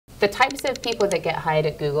The types of people that get hired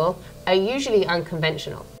at Google are usually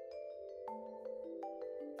unconventional.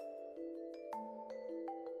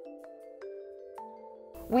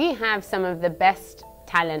 We have some of the best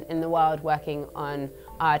talent in the world working on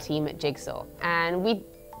our team at Jigsaw, and we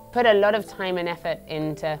put a lot of time and effort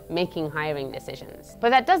into making hiring decisions.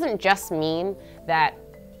 But that doesn't just mean that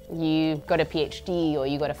you've got a PhD or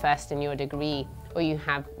you got a first in your degree or you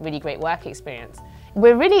have really great work experience.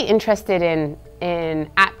 We're really interested in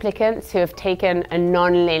applicants who have taken a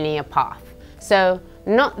non-linear path. So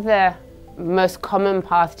not the most common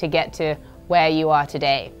path to get to where you are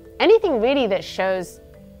today. Anything really that shows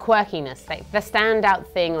quirkiness, like the standout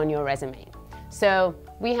thing on your resume. So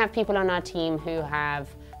we have people on our team who have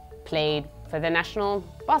played for the national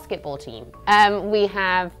basketball team. We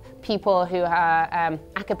have people who are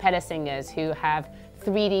a cappella singers who have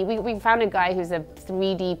 3D. We found a guy who's a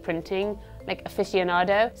 3D printing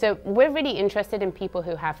aficionado. So we're really interested in people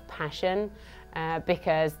who have passion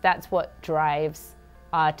because that's what drives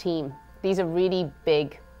our team. These are really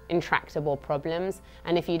big, intractable problems,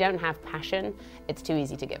 and if you don't have passion, it's too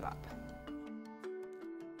easy to give up.